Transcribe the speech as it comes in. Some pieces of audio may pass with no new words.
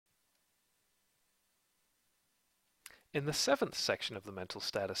In the seventh section of the mental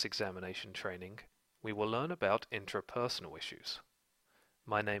status examination training, we will learn about intrapersonal issues.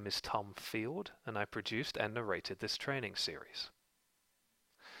 My name is Tom Field, and I produced and narrated this training series.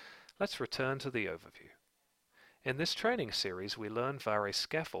 Let's return to the overview. In this training series, we learn via a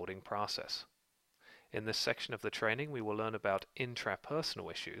scaffolding process. In this section of the training, we will learn about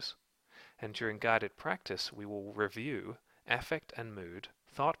intrapersonal issues, and during guided practice, we will review affect and mood,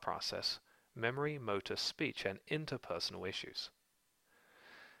 thought process, memory, motor, speech, and interpersonal issues.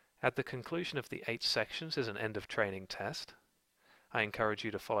 At the conclusion of the 8 sections is an end of training test. I encourage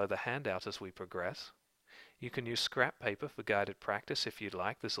you to follow the handout as we progress. You can use scrap paper for guided practice if you'd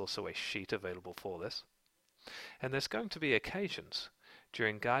like. There's also a sheet available for this. And there's going to be occasions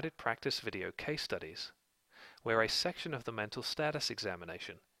during guided practice video case studies where a section of the mental status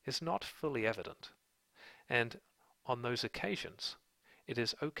examination is not fully evident. And on those occasions, it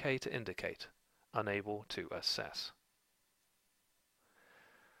is okay to indicate unable to assess.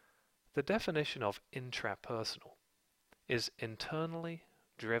 The definition of intrapersonal is internally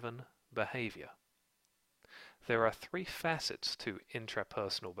driven behavior. There are 3 facets to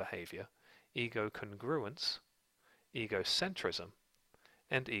intrapersonal behavior: ego congruence, egocentrism,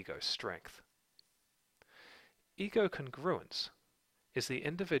 and ego strength. Ego congruence is the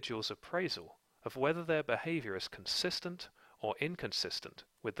individual's appraisal of whether their behavior is consistent or inconsistent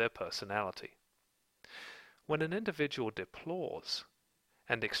with their personality. When an individual deplores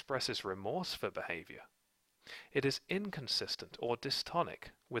and expresses remorse for behavior, it is inconsistent or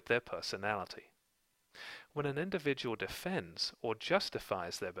dystonic with their personality. When an individual defends or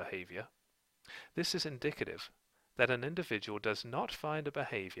justifies their behavior, this is indicative that an individual does not find a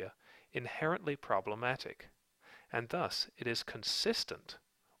behavior inherently problematic, and thus it is consistent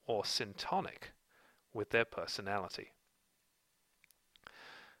or syntonic with their personality.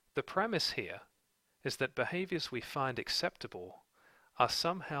 The premise here is that behaviors we find acceptable are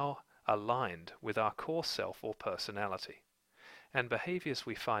somehow aligned with our core self or personality, and behaviors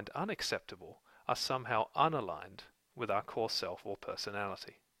we find unacceptable are somehow unaligned with our core self or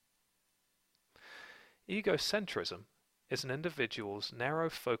personality. Egocentrism is an individual's narrow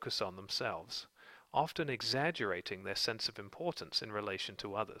focus on themselves, often exaggerating their sense of importance in relation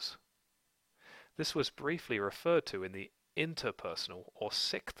to others. This was briefly referred to in the interpersonal or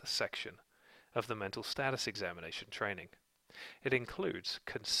 6th section of the mental status examination training. It includes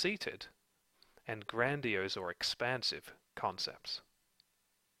conceited and grandiose or expansive concepts.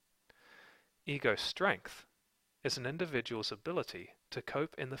 Ego strength is an individual's ability to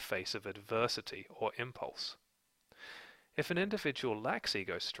cope in the face of adversity or impulse. If an individual lacks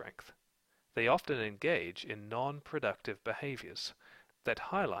ego strength, they often engage in non-productive behaviors that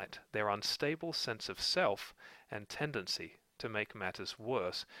highlight their unstable sense of self and tendency to make matters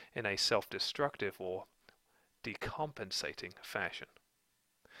worse in a self-destructive or decompensating fashion.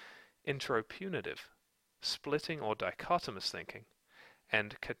 Intropunitive, splitting or dichotomous thinking,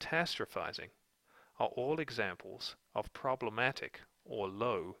 and catastrophizing are all examples of problematic or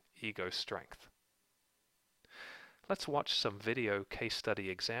low ego strength. Let's watch some video case study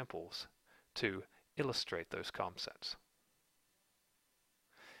examples to illustrate those concepts.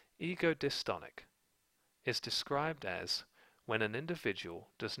 Ego dystonic is described as when an individual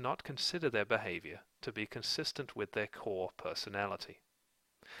does not consider their behavior to be consistent with their core personality.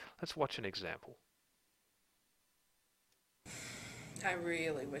 Let's watch an example. I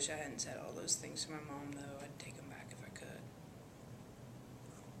really wish I hadn't said all those things to my mom, though. I'd take them back if I could.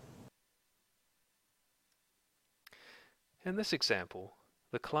 In this example,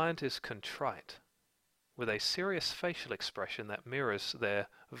 the client is contrite, with a serious facial expression that mirrors their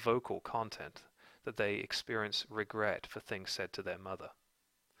vocal content, that they experience regret for things said to their mother.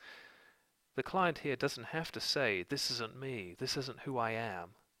 The client here doesn't have to say, "This isn't me, this isn't who I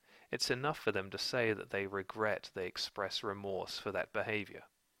am." It's enough for them to say that they regret, they express remorse for that behavior.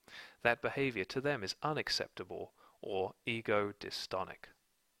 That behavior to them is unacceptable or ego dystonic.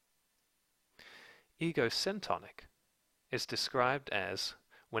 Ego syntonic is described as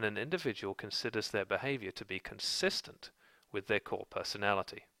when an individual considers their behavior to be consistent with their core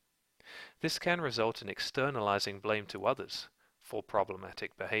personality. This can result in externalizing blame to others for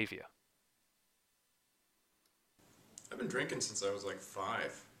problematic behavior. I've been drinking since I was like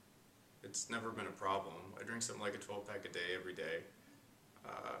 5. It's never been a problem. I drink something like a 12-pack a day every day.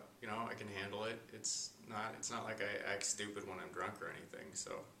 I can handle it. It's not like I act stupid when I'm drunk or anything,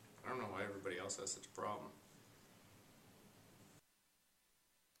 so I don't know why everybody else has such a problem.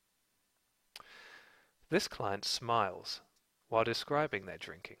 This client smiles while describing their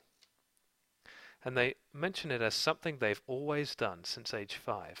drinking, and they mention it as something they've always done since age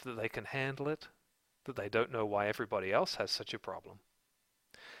 5, that they can handle it, that they don't know why everybody else has such a problem.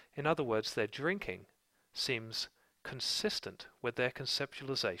 In other words, their drinking seems consistent with their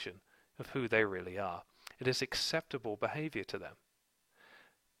conceptualization of who they really are. It is acceptable behavior to them.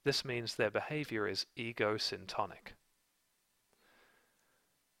 This means their behavior is ego-syntonic.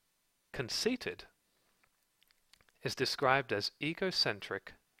 Conceited is described as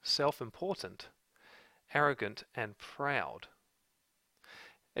egocentric, self-important, arrogant, and proud.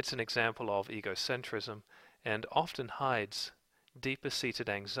 It's an example of egocentrism and often hides deeper-seated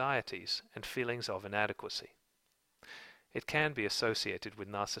anxieties and feelings of inadequacy. It can be associated with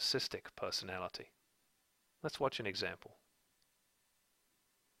narcissistic personality. Let's watch an example.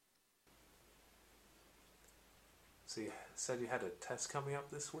 So you said you had a test coming up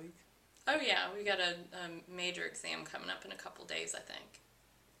this week? Oh yeah, we got a major exam coming up in a couple days, I think.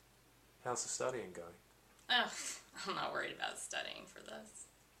 How's the studying going? Oh, I'm not worried about studying for this.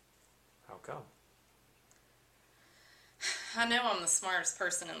 How come? I know I'm the smartest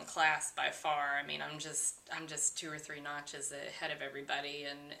person in the class by far. I mean, I'm just 2 or 3 notches ahead of everybody,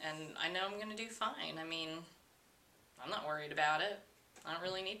 and I know I'm going to do fine. I mean, I'm not worried about it. I don't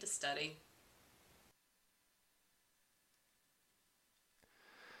really need to study.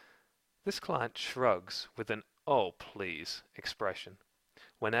 This client shrugs with an "oh please" expression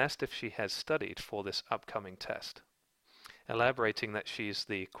when asked if she has studied for this upcoming test, elaborating that she's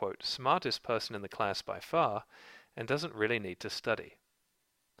the, quote, smartest person in the class by far and doesn't really need to study.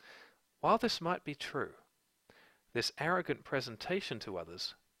 While this might be true, this arrogant presentation to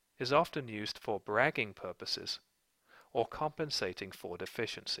others is often used for bragging purposes or compensating for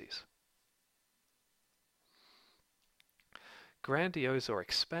deficiencies. Grandiose or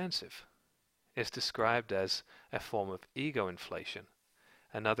expansive is described as a form of ego inflation,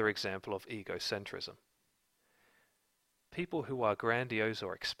 another example of egocentrism. People who are grandiose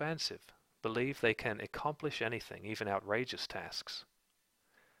or expansive believe they can accomplish anything, even outrageous tasks.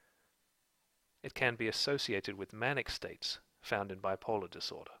 It can be associated with manic states found in bipolar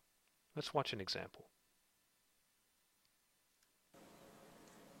disorder. Let's watch an example.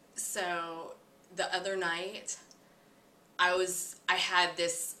 So the other night, I had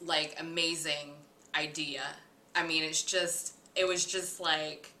this like amazing idea. I mean, it was just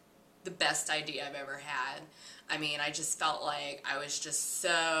like the best idea I've ever had. I mean, I just felt like I was just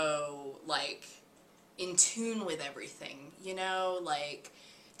so like in tune with everything, you know, like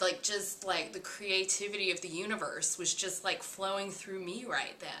just like the creativity of the universe was just like flowing through me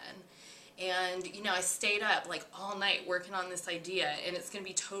right then. And, you know, I stayed up like all night working on this idea, and it's going to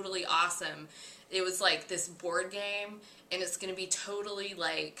be totally awesome. It was like this board game, and it's going to be totally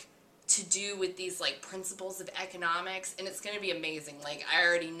like to do with these like principles of economics, and it's going to be amazing. Like, I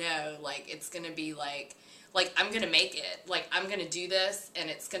already know, like, it's going to be like I'm going to make it. Like, I'm going to do this, and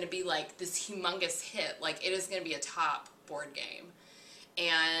it's going to be like this humongous hit. Like, it is going to be a top board game.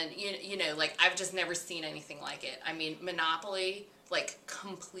 And, you know, like, I've just never seen anything like it. I mean, Monopoly, like,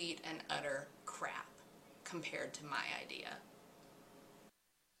 complete and utter crap compared to my idea.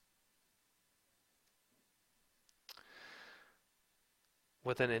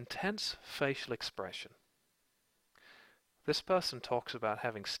 With an intense facial expression, this person talks about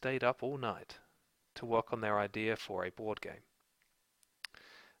having stayed up all night to work on their idea for a board game.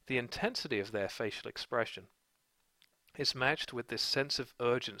 The intensity of their facial expression is matched with this sense of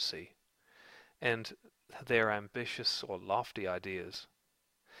urgency and their ambitious or lofty ideas.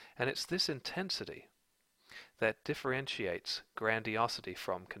 And it's this intensity that differentiates grandiosity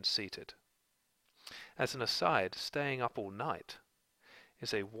from conceited. As an aside, staying up all night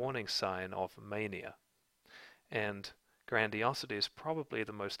is a warning sign of mania, and grandiosity is probably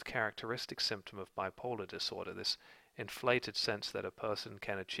the most characteristic symptom of bipolar disorder, this inflated sense that a person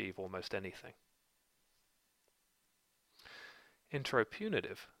can achieve almost anything.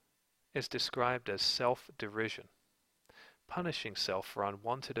 Intropunitive is described as self-derision, punishing self for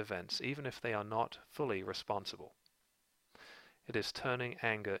unwanted events even if they are not fully responsible. It is turning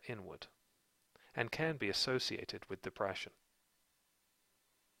anger inward, and can be associated with depression.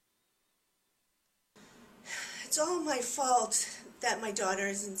 It's all my fault that my daughter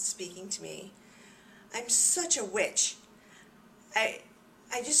isn't speaking to me. I'm such a witch. I'm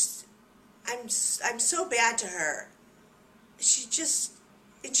so bad to her.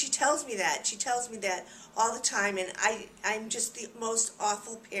 And she tells me that. She tells me that all the time, and I'm just the most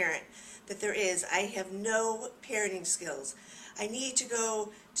awful parent that there is. I have no parenting skills. I need to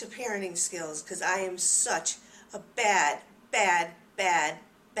go to parenting skills because I am such a bad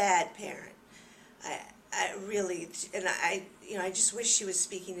parent. I really, and I just wish she was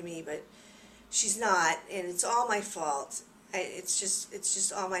speaking to me, but she's not, and it's all my fault. It's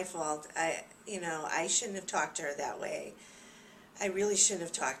just all my fault. I shouldn't have talked to her that way. I really shouldn't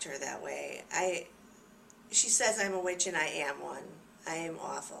have talked to her that way. She says I'm a witch and I am one. I am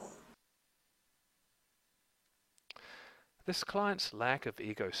awful. This client's lack of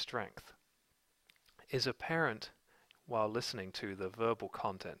ego strength is apparent while listening to the verbal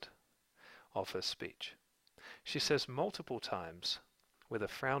content of her speech. She says multiple times, with a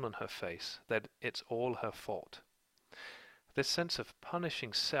frown on her face, that it's all her fault. This sense of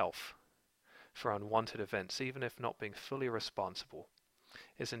punishing self for unwanted events, even if not being fully responsible,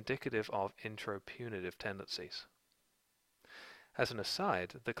 is indicative of intro-punitive tendencies. As an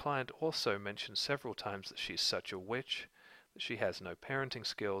aside, the client also mentions several times that she's such a witch, that she has no parenting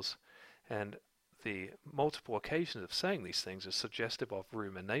skills, and the multiple occasions of saying these things is suggestive of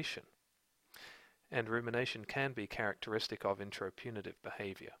rumination. And rumination can be characteristic of intro-punitive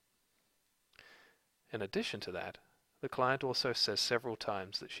behavior. In addition to that, the client also says several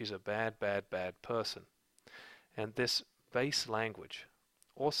times that she's a bad, bad, bad person. And this base language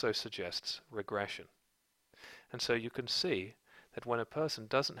also suggests regression. And so you can see that when a person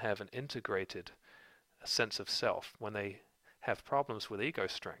doesn't have an integrated sense of self, when they have problems with ego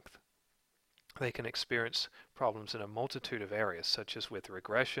strength, they can experience problems in a multitude of areas, such as with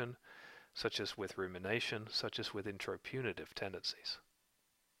regression, such as with rumination, such as with intro-punitive tendencies.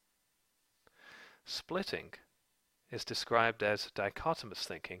 Splitting is described as dichotomous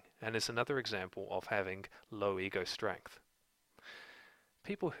thinking and is another example of having low ego strength.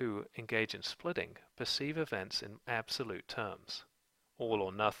 People who engage in splitting perceive events in absolute terms, all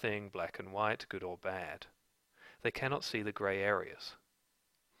or nothing, black and white, good or bad. They cannot see the grey areas.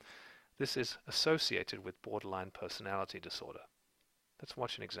 This is associated with borderline personality disorder. Let's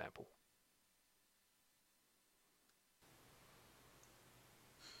watch an example.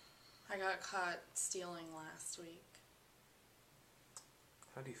 I got caught stealing last week.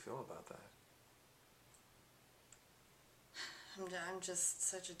 How do you feel about that? I'm just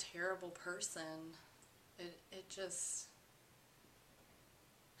such a terrible person. It just...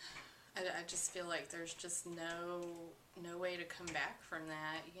 I just feel like there's just no way to come back from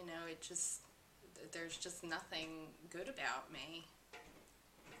that. You know, there's just nothing good about me.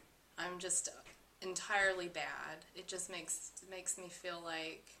 I'm just entirely bad. It just makes me feel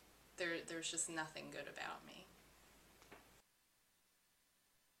like there's just nothing good about me.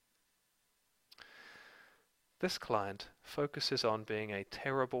 This client focuses on being a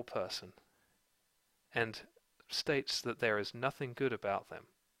terrible person and states that there is nothing good about them.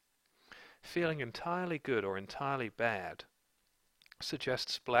 Feeling entirely good or entirely bad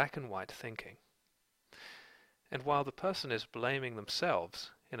suggests black and white thinking. And while the person is blaming themselves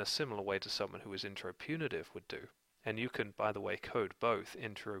in a similar way to someone who is intro-punitive would do, and you can, by the way, code both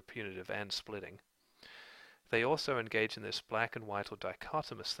intro-punitive and splitting, they also engage in this black and white or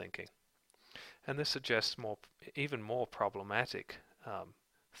dichotomous thinking. And this suggests even more problematic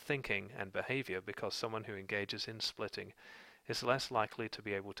thinking and behavior, because someone who engages in splitting is less likely to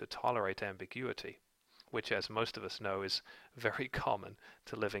be able to tolerate ambiguity, which, as most of us know, is very common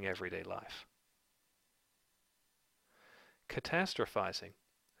to living everyday life. Catastrophizing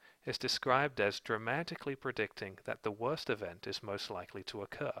is described as dramatically predicting that the worst event is most likely to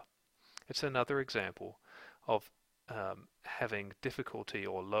occur. It's another example of having difficulty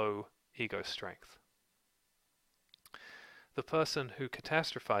or low ego strength. The person who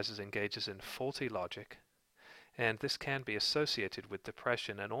catastrophizes engages in faulty logic, and this can be associated with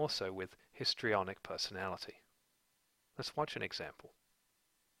depression and also with histrionic personality. Let's watch an example.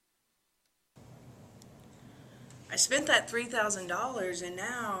 I spent that $3,000 and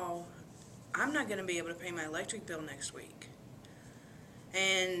now I'm not going to be able to pay my electric bill next week.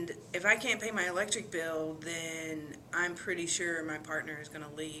 And if I can't pay my electric bill, then I'm pretty sure my partner is going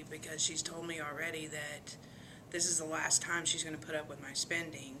to leave, because she's told me already that this is the last time she's going to put up with my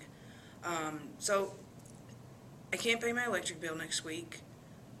spending. So I can't pay my electric bill next week.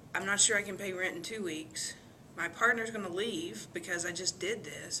 I'm not sure I can pay rent in 2 weeks. My partner's going to leave because I just did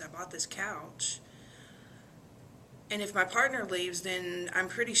this. I bought this couch. And if my partner leaves, then I'm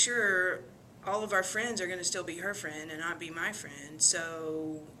pretty sure all of our friends are going to still be her friend and not be my friend.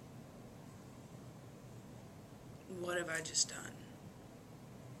 So what have I just done?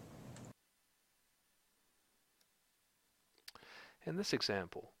 In this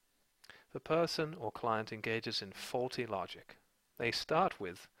example, the person or client engages in faulty logic. They start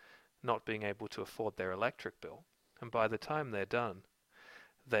with not being able to afford their electric bill, and by the time they're done,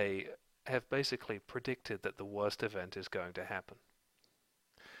 they have basically predicted that the worst event is going to happen.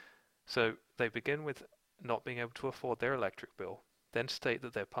 So they begin with not being able to afford their electric bill, then state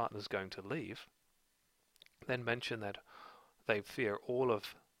that their partner is going to leave, then mention that they fear all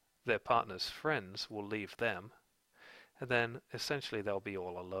of their partner's friends will leave them, and then essentially they'll be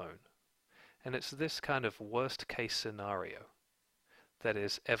all alone. And it's this kind of worst case scenario that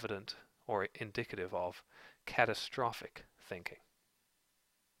is evident or indicative of catastrophic thinking.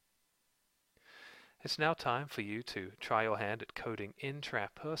 It's now time for you to try your hand at coding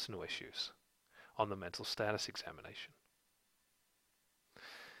intrapersonal issues on the mental status examination.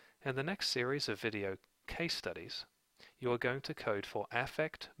 In the next series of video case studies, you are going to code for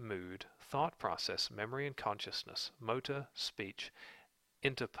affect, mood, thought process, memory and consciousness, motor, speech,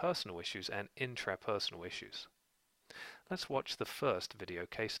 interpersonal issues, and intrapersonal issues. Let's watch the first video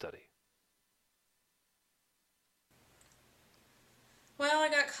case study. Well, I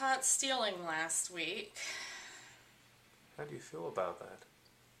got caught stealing last week. How do you feel about that?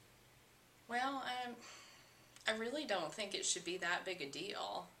 Well, I really don't think it should be that big a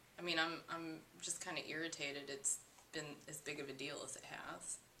deal. I mean, I'm just kind of irritated it's been as big of a deal as it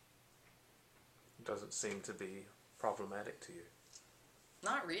has. It doesn't seem to be problematic to you.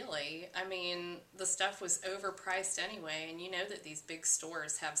 Not really. I mean, the stuff was overpriced anyway, and you know that these big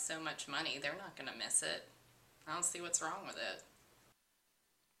stores have so much money, they're not going to miss it. I don't see what's wrong with it.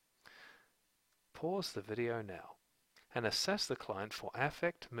 Pause the video now and assess the client for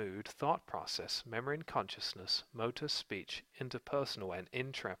affect, mood, thought process, memory and consciousness, motor, speech, interpersonal and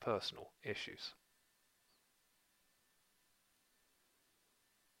intrapersonal issues.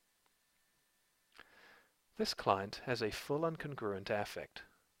 This client has a full and congruent affect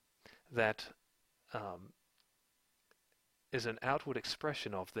that is an outward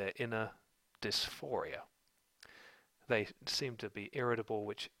expression of their inner dysphoria. They seem to be irritable,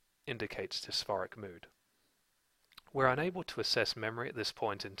 which indicates dysphoric mood. We're unable to assess memory at this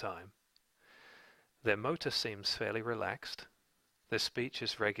point in time. Their motor seems fairly relaxed. Their speech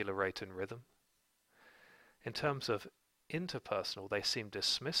is regular rate and rhythm. In terms of interpersonal, they seem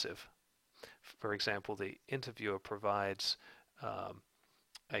dismissive. For example, the interviewer provides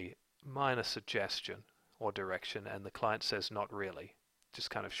a minor suggestion or direction, and the client says not really, just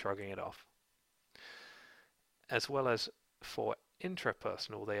kind of shrugging it off. As well as for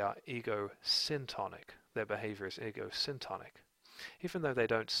intrapersonal, they are egosyntonic. Their behavior is egosyntonic. Even though they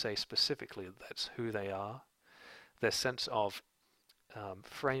don't say specifically that's who they are, their sense of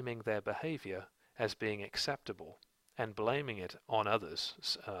framing their behavior as being acceptable and blaming it on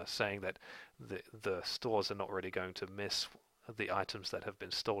others, saying that the stores are not really going to miss the items that have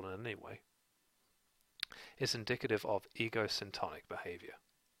been stolen anyway, is indicative of egosyntonic behavior.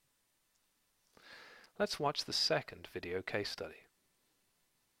 Let's watch the second video case study.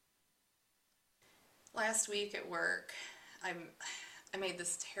 Last week at work, I made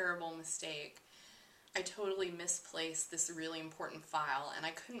this terrible mistake. I totally misplaced this really important file, and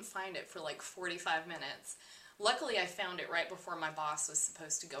I couldn't find it for like 45 minutes. Luckily, I found it right before my boss was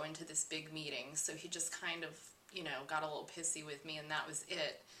supposed to go into this big meeting, so he just kind of, got a little pissy with me, and that was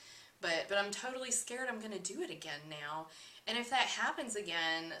it. But I'm totally scared I'm going to do it again now. And if that happens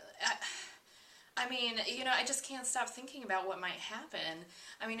again, I just can't stop thinking about what might happen.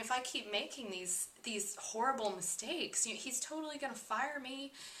 I mean, if I keep making these horrible mistakes, he's totally going to fire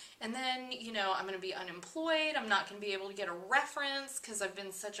me. And then, I'm going to be unemployed. I'm not going to be able to get a reference because I've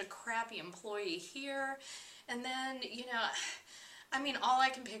been such a crappy employee here. And then, all I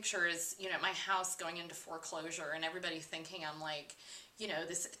can picture is, my house going into foreclosure and everybody thinking I'm like,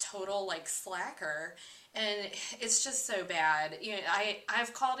 this total like slacker. And it's just so bad.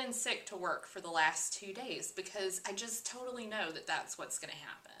 I've called in sick to work for the last 2 days because I just totally know that that's what's going to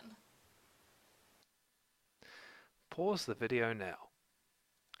happen. Pause the video now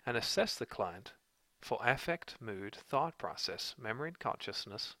and assess the client for affect, mood, thought process, memory and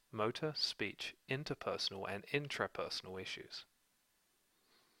consciousness, motor, speech, interpersonal and intrapersonal issues.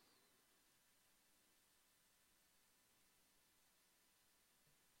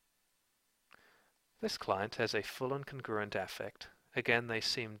 This client has a full and congruent affect. Again, they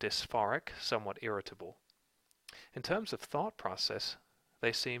seem dysphoric, somewhat irritable. In terms of thought process,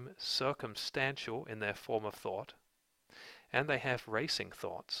 they seem circumstantial in their form of thought, and they have racing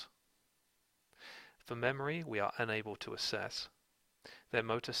thoughts. For memory, we are unable to assess. Their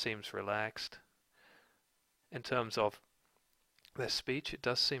motor seems relaxed. In terms of their speech, it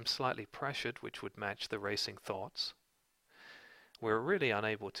does seem slightly pressured, which would match the racing thoughts. We're really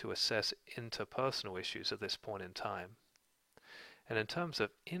unable to assess interpersonal issues at this point in time. And in terms of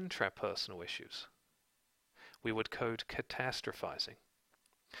intrapersonal issues, we would code catastrophizing,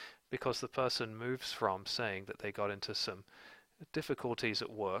 because the person moves from saying that they got into some difficulties at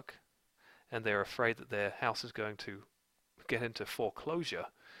work and they're afraid that their house is going to get into foreclosure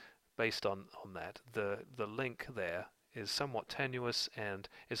based on that. The link there is somewhat tenuous and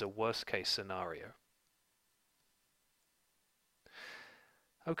is a worst-case scenario.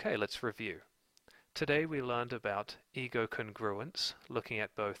 Okay, let's review. Today we learned about ego congruence, looking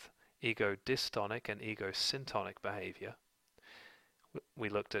at both ego dystonic and ego syntonic behavior. We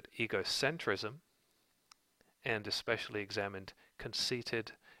looked at egocentrism and especially examined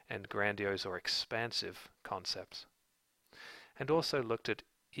conceited and grandiose or expansive concepts. And also looked at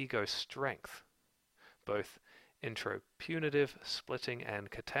ego strength, both intropunitive, splitting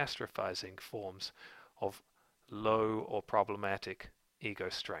and catastrophizing forms of low or problematic ego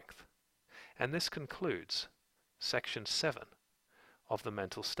strength. And this concludes Section 7 of the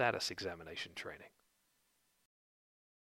Mental Status Examination Training.